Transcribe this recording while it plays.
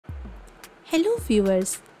Hello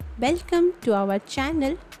viewers, welcome to our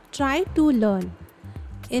channel Try to Learn.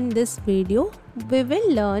 In this video, we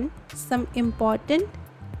will learn some important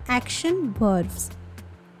action verbs.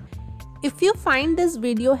 If you find this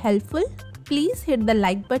video helpful, please hit the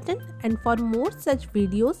like button, and for more such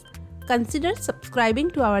videos, consider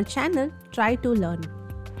subscribing to our channel Try to Learn.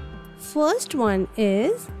 First one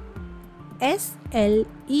is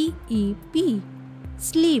S-L-E-E-P,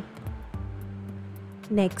 sleep.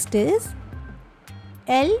 Next is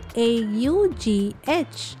L-A-U-G-H,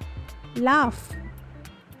 laugh.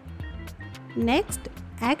 Next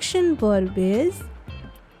action verb is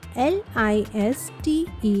L-I-S-T-E-N,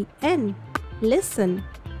 listen.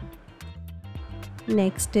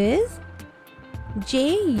 Next is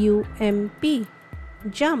J-U-M-P,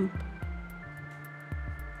 jump.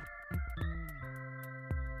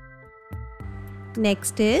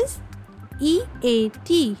 Next is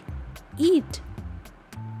E-A-T, eat.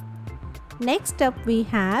 Next up we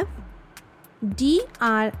have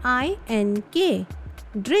D-R-I-N-K,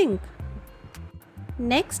 drink.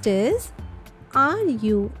 Next is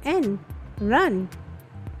R-U-N, run.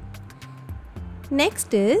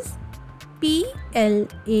 Next is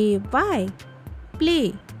P-L-A-Y,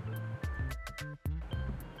 play.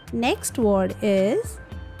 Next word is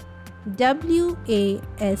W-A-S-H,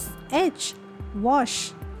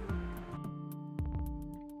 wash.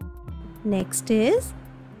 Next is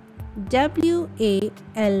W-A-L-K,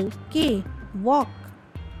 walk.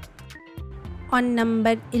 On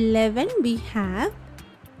number 11 we have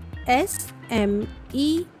S-M-E-L-L,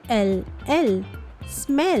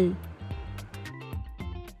 smell.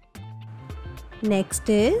 Next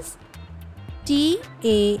is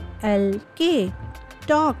T-A-L-K,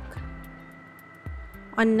 talk.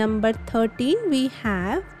 On number 13 we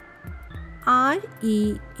have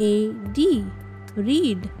R-E-A-D,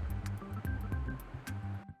 read.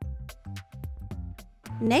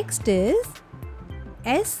 Next is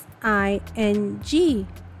S-I-N-G,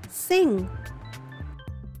 sing.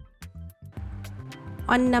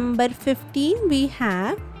 On number 15 we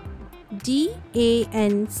have D-A-N-C-E,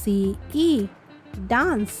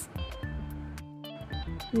 dance.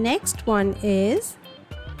 Next one is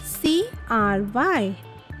C-R-Y,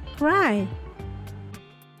 cry.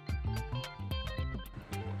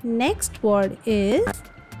 Next word is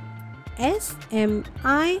S-M-I-L-E,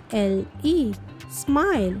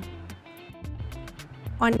 smile.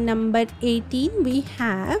 On number 18 we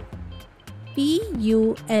have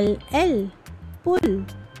P-U-L-L, pull.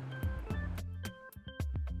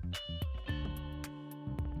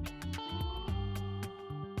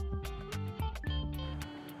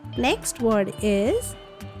 Next word is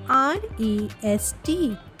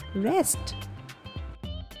R-E-S-T, rest.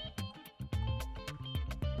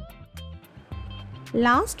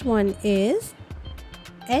 Last one is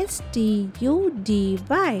S-T-U-D-Y,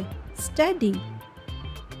 study.